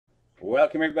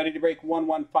Welcome everybody to break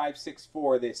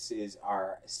 11564. This is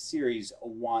our Series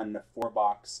 1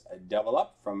 4-box double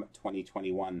up from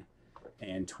 2021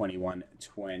 and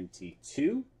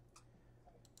 21-22.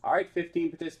 All right,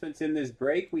 15 participants in this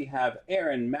break. We have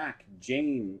Aaron, Mac,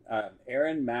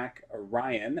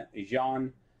 Ryan,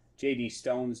 Jean, JD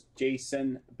Stones,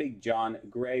 Jason, Big John,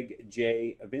 Greg,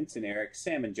 Jay, Vincent, Eric,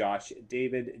 Sam and Josh,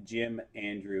 David, Jim,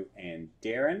 Andrew, and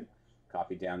Darren.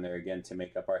 Copy down there again to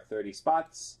make up our 30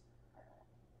 spots.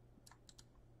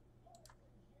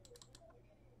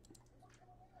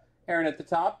 Aaron at the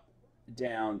top,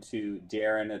 down to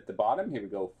Darren at the bottom. Here we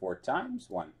go 4 times.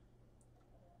 1,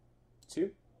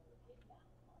 2,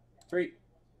 3,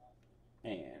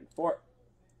 and 4.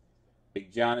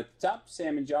 Big John at the top,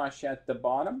 Sam and Josh at the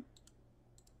bottom.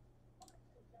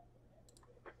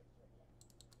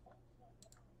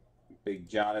 Big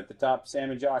John at the top,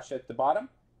 Sam and Josh at the bottom.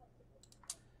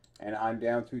 And I'm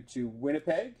down through to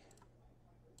Winnipeg.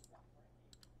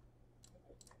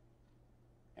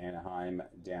 Anaheim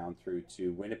down through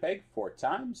to Winnipeg 4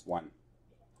 times. 1,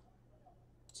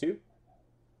 2,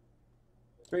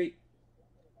 3,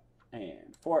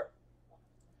 and 4.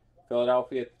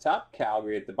 Philadelphia at the top,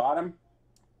 Calgary at the bottom.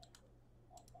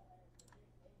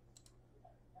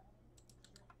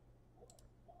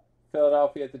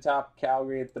 Philadelphia at the top,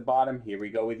 Calgary at the bottom. Here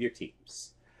we go with your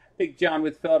teams. Big John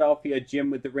with Philadelphia,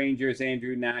 Jim with the Rangers,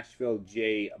 Andrew Nashville,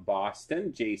 Jay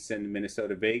Boston, Jason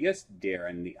Minnesota Vegas,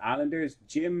 Darren the Islanders,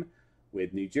 Jim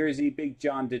with New Jersey, Big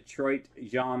John Detroit,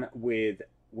 Jean with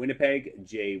Winnipeg,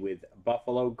 Jay with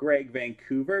Buffalo, Greg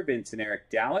Vancouver, Vincent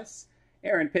Eric Dallas,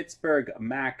 Aaron Pittsburgh,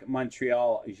 Mac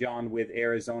Montreal, Jean with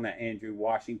Arizona, Andrew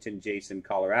Washington, Jason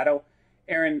Colorado,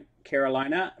 Aaron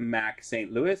Carolina, Mac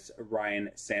St. Louis,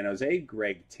 Ryan San Jose,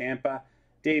 Greg Tampa,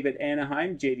 David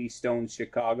Anaheim, JD Stones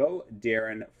Chicago,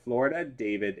 Darren Florida,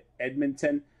 David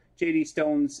Edmonton, JD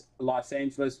Stones Los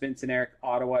Angeles, Vincent Eric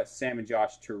Ottawa, Sam and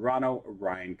Josh Toronto,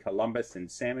 Ryan Columbus, and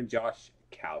Sam and Josh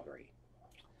Calgary.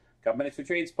 Couple minutes for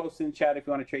trades posted in the chat if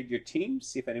you want to trade your teams.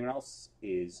 See if anyone else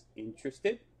is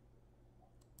interested.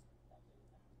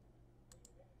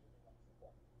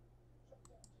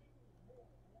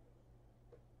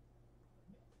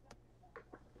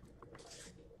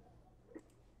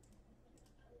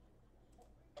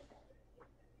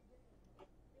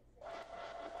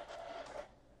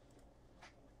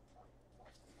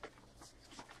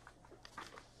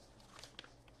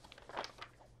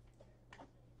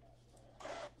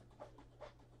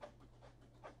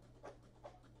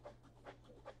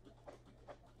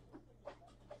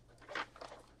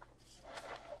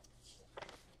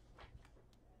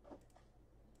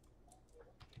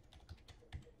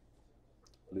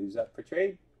 Blues up for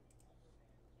trade.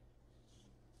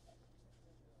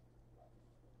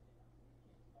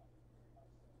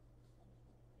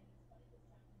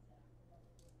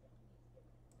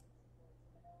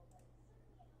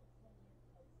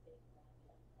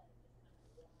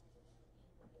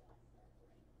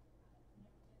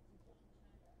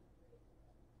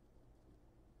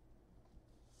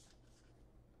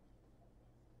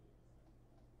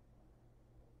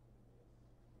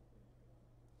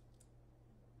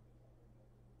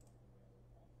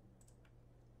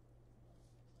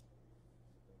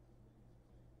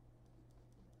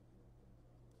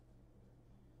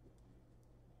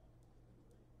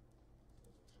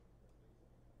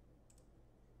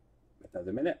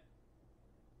 Another minute.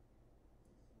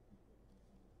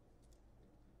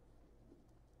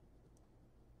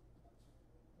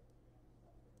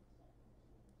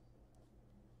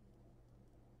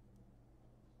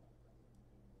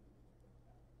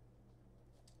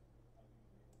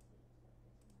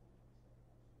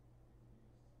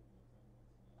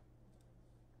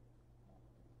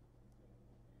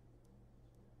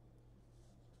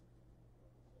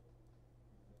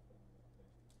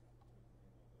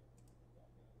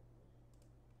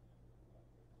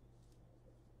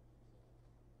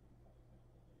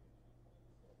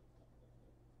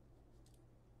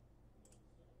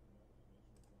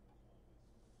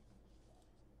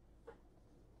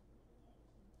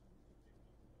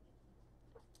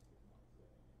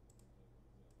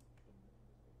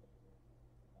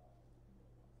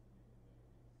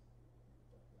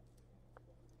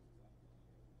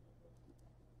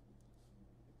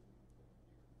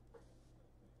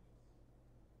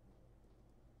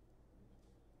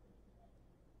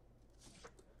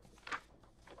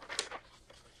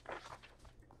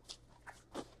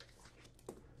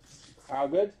 All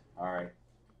good? All right.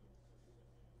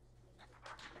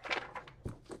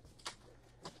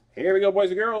 Here we go,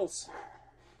 boys and girls.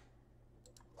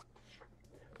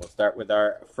 We'll start with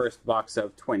our first box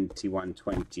of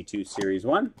 21-22 Series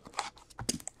 1.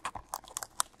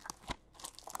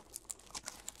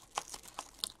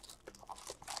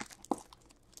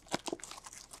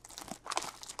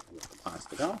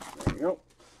 off. There you go.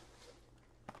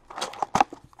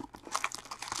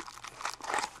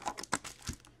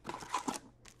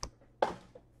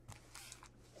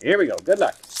 Here we go. Good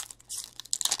luck.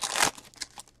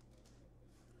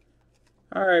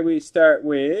 All right, we start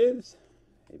with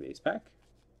a base pack.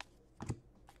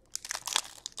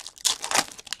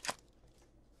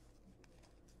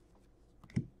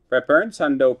 Brett Burns,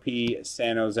 Hundo P.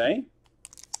 San Jose.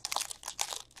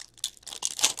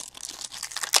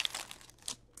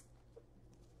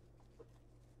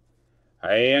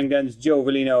 Young Guns Joe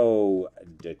Velino,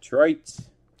 Detroit.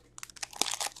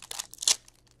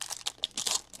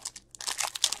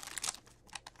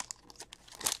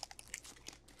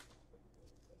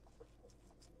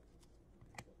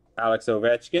 Alex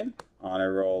Ovechkin,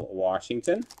 Honor Roll,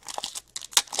 Washington.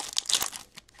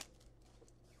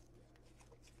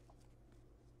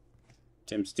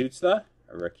 Tim Stützle,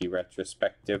 a Rookie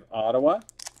Retrospective, Ottawa.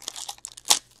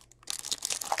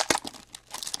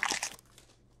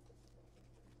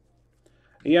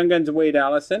 Young Guns Wade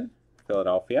Allison,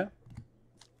 Philadelphia.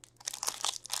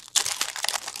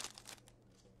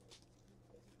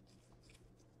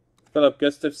 Philip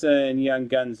Gustafson, Young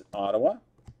Guns, Ottawa.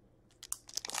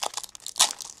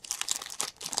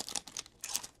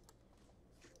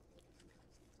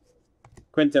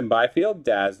 Quinton Byfield,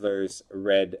 Dazzlers,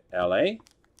 Red, LA.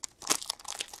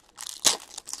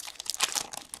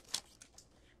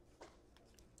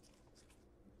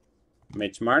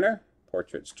 Mitch Marner,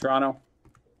 Portraits, Toronto.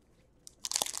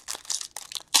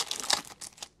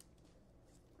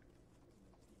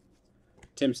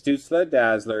 Tim Stützle,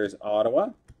 Dazzlers, Ottawa.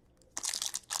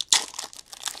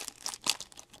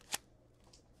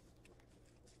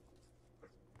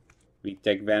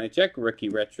 Vitek Vanacek, Rookie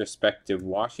Retrospective,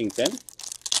 Washington.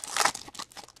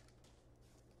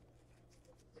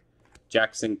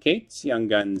 Jackson Cates, Young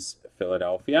Guns,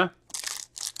 Philadelphia.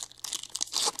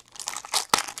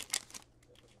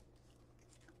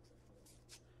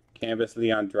 Canvas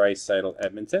Leon Draisaitl,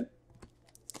 Edmonton.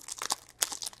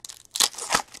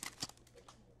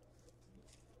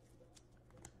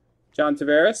 John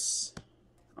Tavares,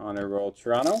 Honor Roll,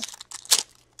 Toronto.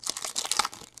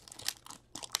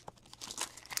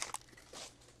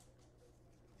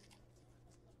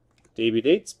 Davey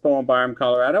Dates, Bowen Byram,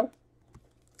 Colorado.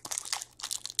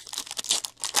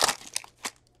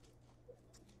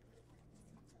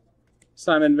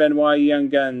 Simon Benoit, Young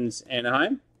Guns,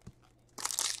 Anaheim.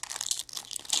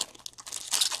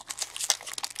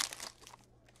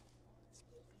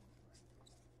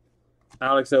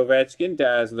 Alex Ovechkin,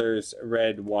 Dazzlers,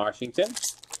 Red, Washington.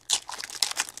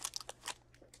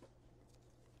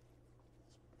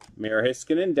 Mira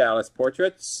Heiskanen, Dallas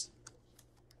Portraits.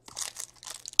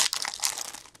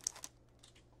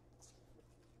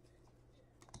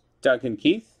 Duncan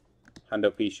Keith,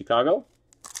 Hundo P. Chicago.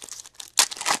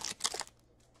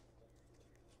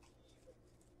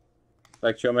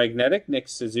 Electromagnetic, Nick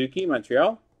Suzuki,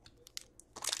 Montreal.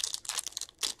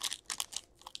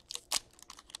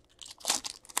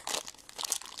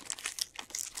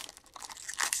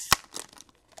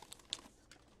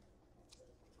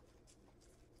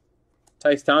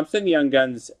 Tyce Thompson, Young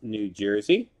Guns, New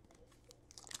Jersey.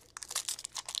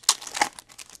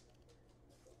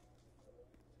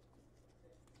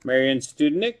 Marian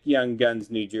Studenick, Young Guns,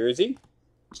 New Jersey.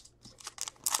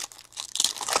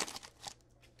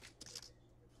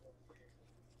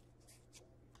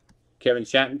 Kevin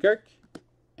Shattenkirk,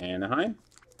 Anaheim.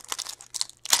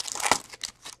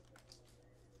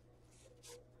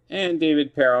 And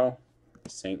David Perro,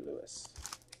 St. Louis.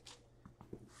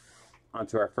 On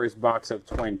to our first box of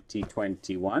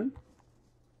 2021.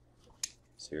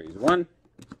 Series 1.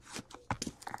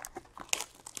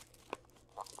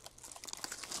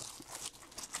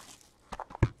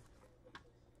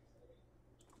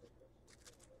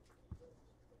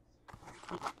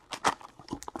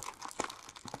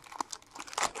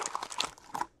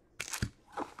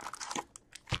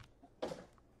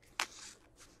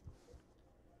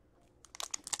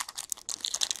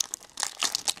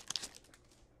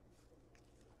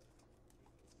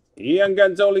 Young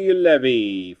Guns Oli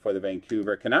Levy for the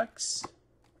Vancouver Canucks.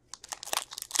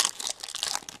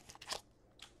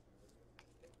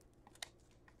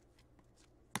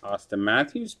 Austin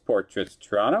Matthews, Portraits,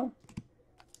 Toronto.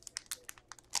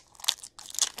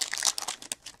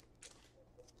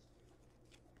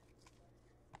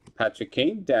 Patrick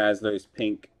Kane, Dazzlers,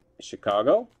 Pink,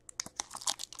 Chicago.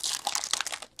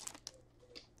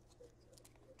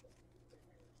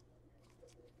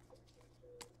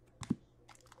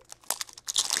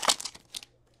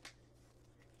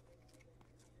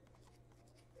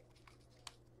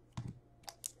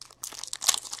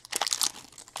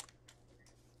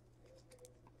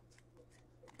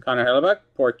 Connor Hellebuck,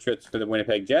 portraits for the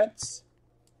Winnipeg Jets.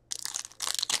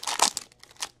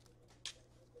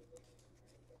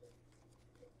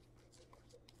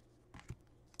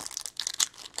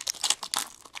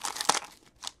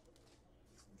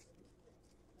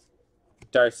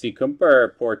 Darcy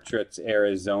Kumper, portraits,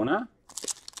 Arizona.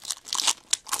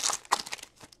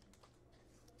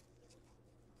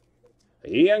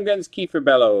 Young Guns, Kiefer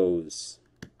Bellows,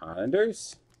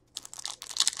 Islanders.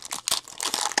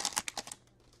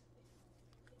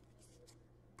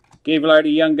 Gabe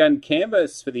Vilardi, Young Gun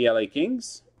canvas for the LA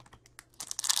Kings.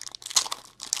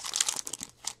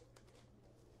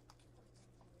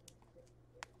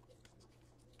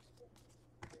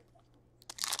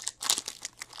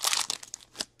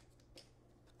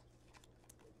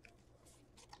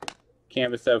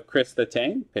 Canvas of Chris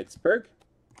Letang, Pittsburgh.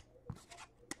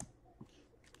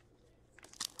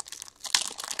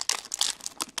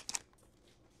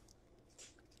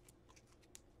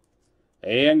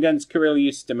 Young Guns, Kirill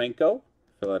Ustimenko,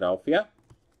 Philadelphia.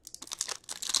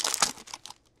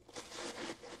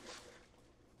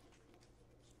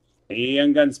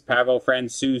 Young Guns, Pavel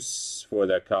Francouz for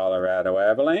the Colorado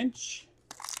Avalanche.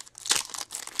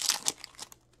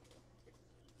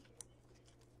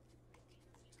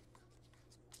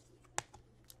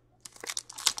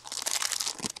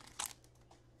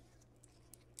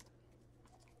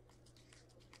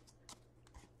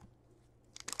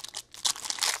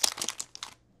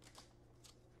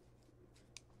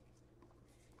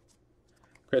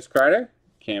 Chris Kreider,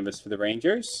 canvas for the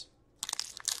Rangers.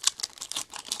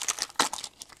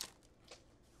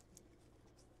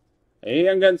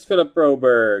 Young Guns, Philip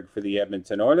Broberg for the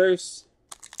Edmonton Oilers.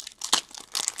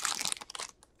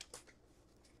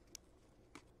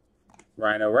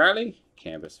 Ryan O'Reilly,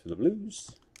 canvas for the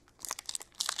Blues.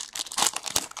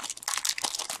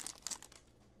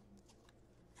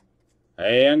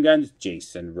 Young Guns,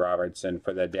 Jason Robertson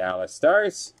for the Dallas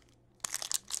Stars.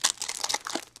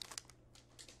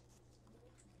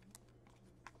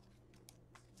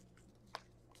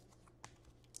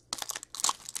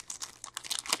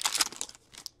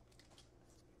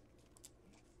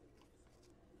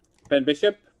 Ben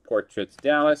Bishop, portraits,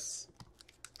 Dallas.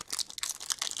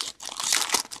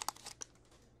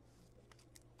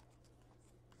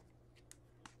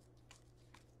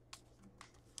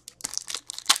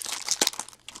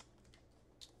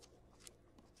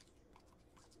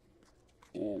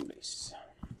 And base.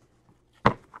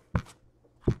 All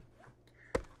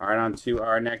right, on to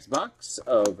our next box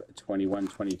of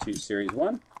 21-22 Series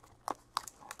 1.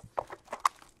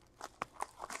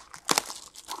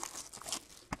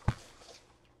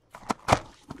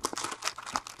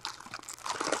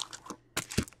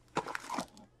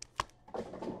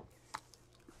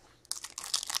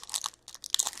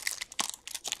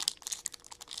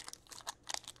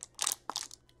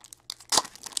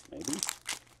 Maybe.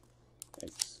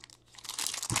 Thanks.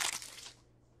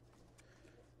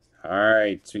 All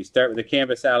right, so we start with the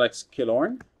canvas, Alex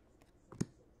Killorn,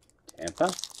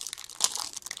 Tampa.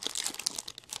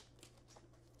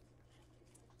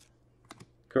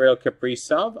 Kirill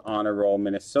Kaprizov, Honor Roll,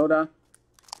 Minnesota.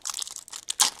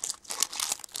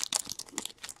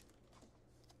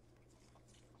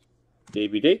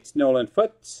 Debut dates, Nolan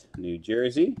Foote, New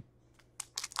Jersey.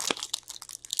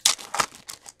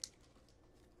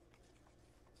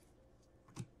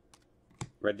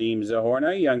 Radim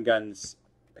Zahorna, Young Guns,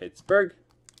 Pittsburgh.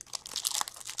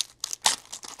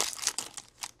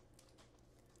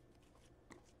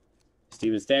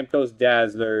 Steven Stamkos,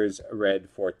 Dazzlers, red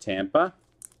for Tampa.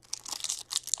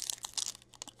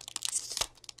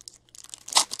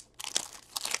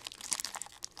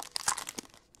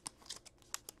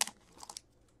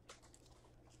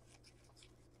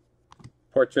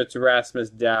 Portraits, Rasmus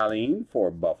Dahlin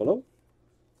for Buffalo.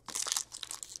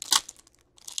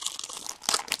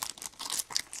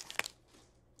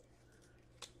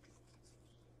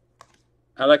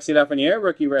 Alexis Lafreniere,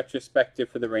 rookie retrospective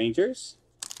for the Rangers.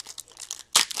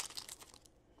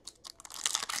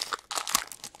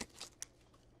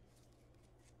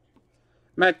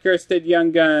 Matt Kirsted,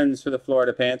 Young Guns for the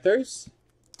Florida Panthers.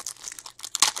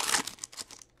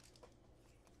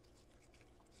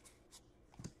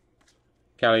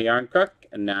 Calle Yarncrook,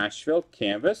 Nashville,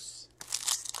 canvas.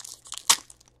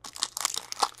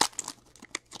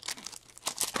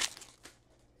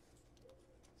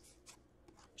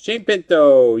 Shane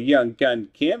Pinto, Young Gun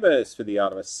canvas for the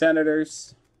Ottawa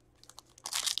Senators.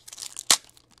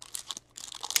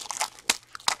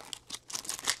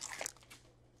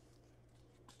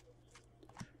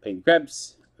 Peyton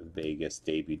Krebs, Vegas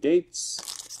debut dates.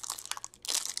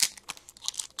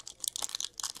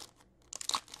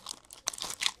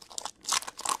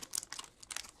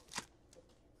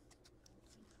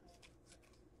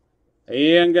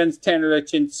 Young Guns Tanner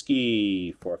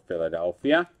Laczynski for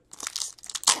Philadelphia.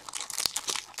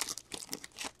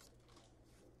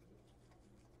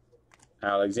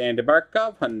 Alexander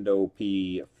Barkov, Hundo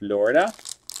P, Florida.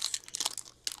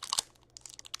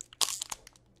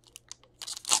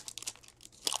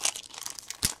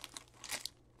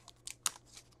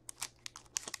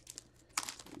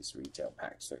 These retail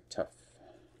packs are tough.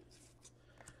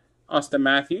 Austin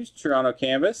Matthews, Toronto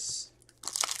Canvas.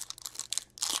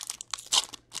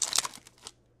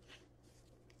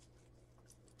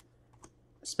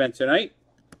 Spencer Knight,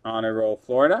 Honor Roll,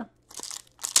 Florida.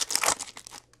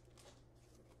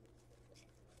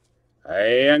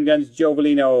 Young Guns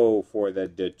Jovelino for the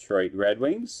Detroit Red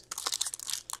Wings.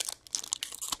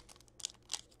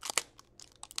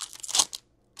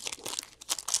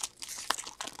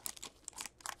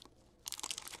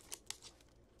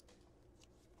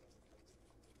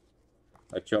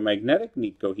 Electromagnetic,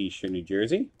 Nico Hischier, New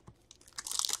Jersey.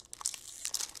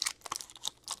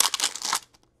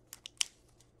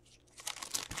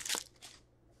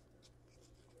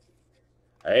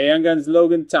 Young Guns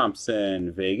Logan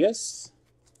Thompson, Vegas.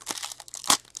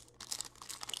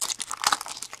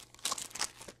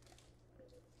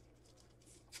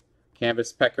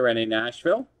 Canvas Pecorine,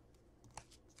 Nashville.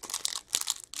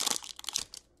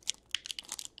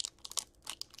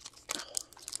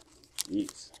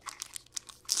 Jeez.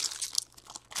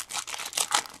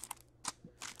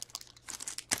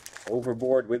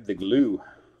 Overboard with the glue.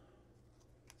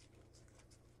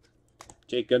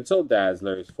 Jake Gunsel,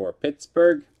 Dazzlers for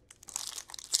Pittsburgh.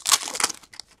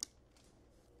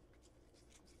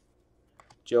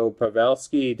 Joe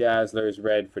Pavelski, Dazzlers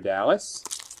Red for Dallas.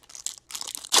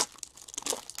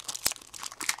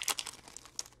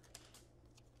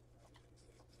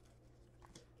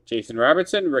 Jason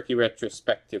Robertson, Rookie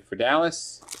Retrospective for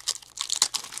Dallas.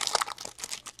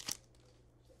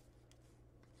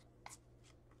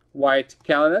 Wyatt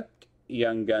Kalynuk,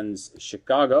 Young Guns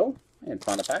Chicago, and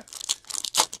Fauna Pack.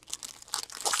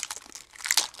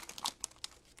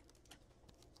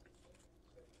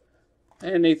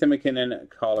 And Nathan McKinnon,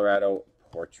 Colorado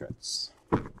Portraits.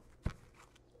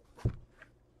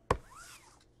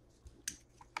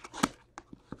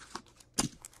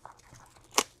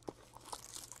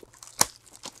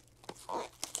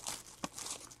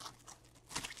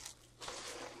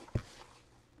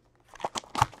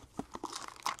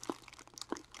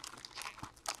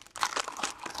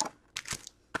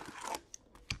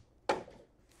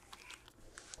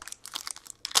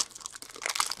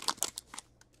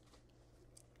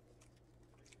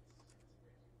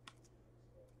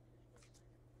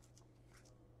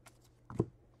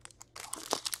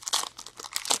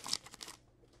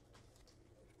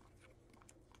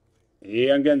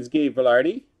 Young Guns Gabe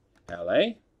Velarde,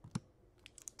 LA.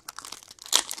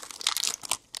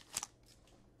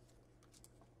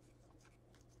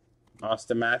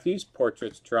 Austin Matthews,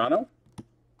 Portraits, Toronto.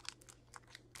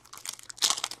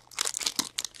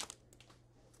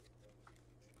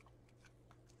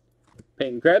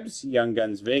 Peyton Krebs, Young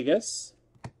Guns Vegas.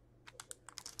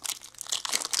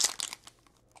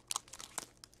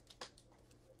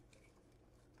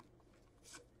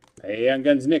 Young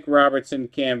Guns Nick Robertson,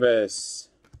 Canvas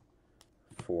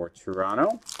for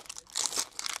Toronto.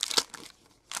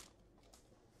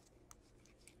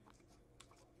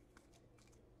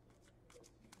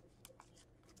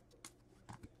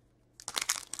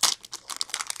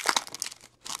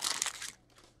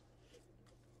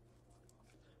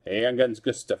 Young Guns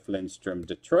Gustav Lindstrom,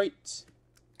 Detroit.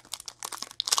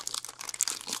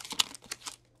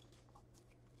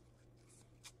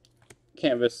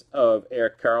 Canvas of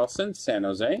Erik Karlsson, San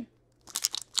Jose.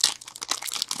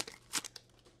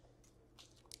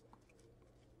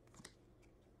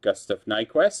 Gustav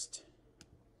Nyquist,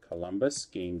 Columbus,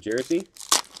 game jersey.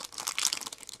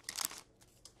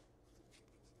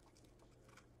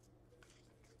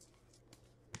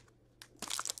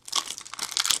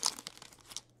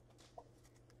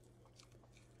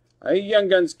 Young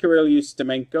Guns Kirill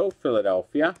Ustimenko,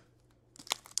 Philadelphia.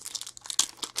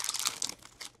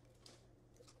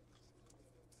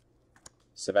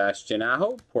 Sebastian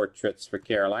Aho, Portraits for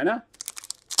Carolina.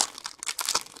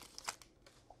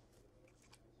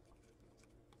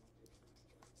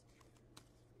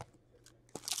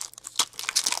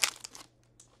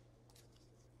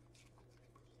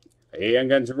 Young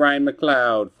Guns Ryan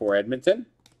McLeod for Edmonton.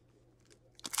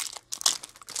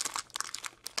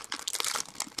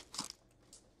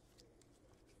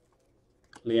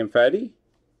 Liam Faddy,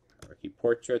 Rookie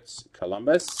Portraits,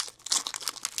 Columbus.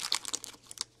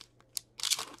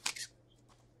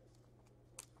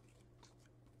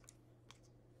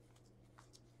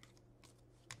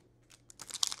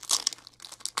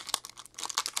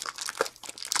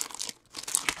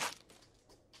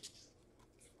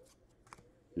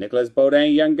 Nicholas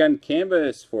Baudin, Young Gun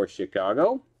Canvas for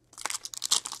Chicago.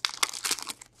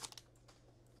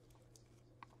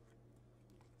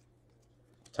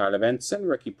 Tyler Benson,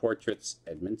 Rookie Portraits,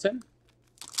 Edmonton.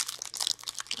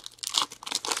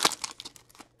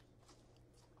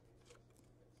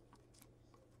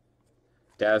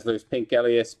 Dazzlers, Pink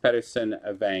Elias Pettersson,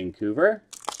 Vancouver.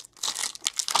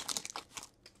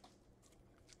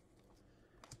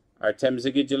 Artem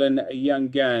Zagidulin, Young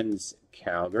Guns,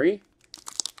 Calgary.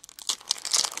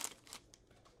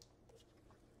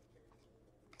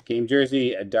 Game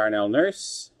jersey, Darnell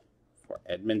Nurse for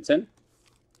Edmonton.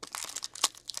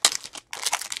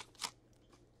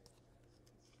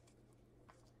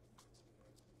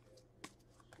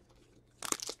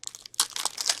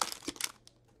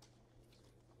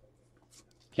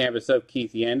 Canvas of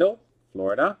Keith Yandel,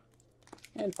 Florida.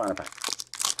 And final pack.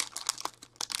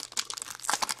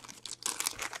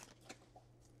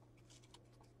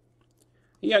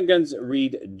 Young Guns,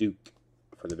 Reed Duke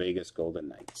for the Vegas Golden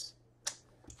Knights.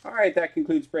 All right, that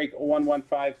concludes break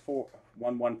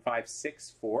 11564,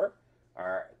 for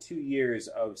our 2 years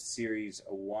of Series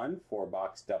 1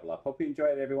 4-box double up. Hope you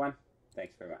enjoyed it, everyone.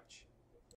 Thanks very much.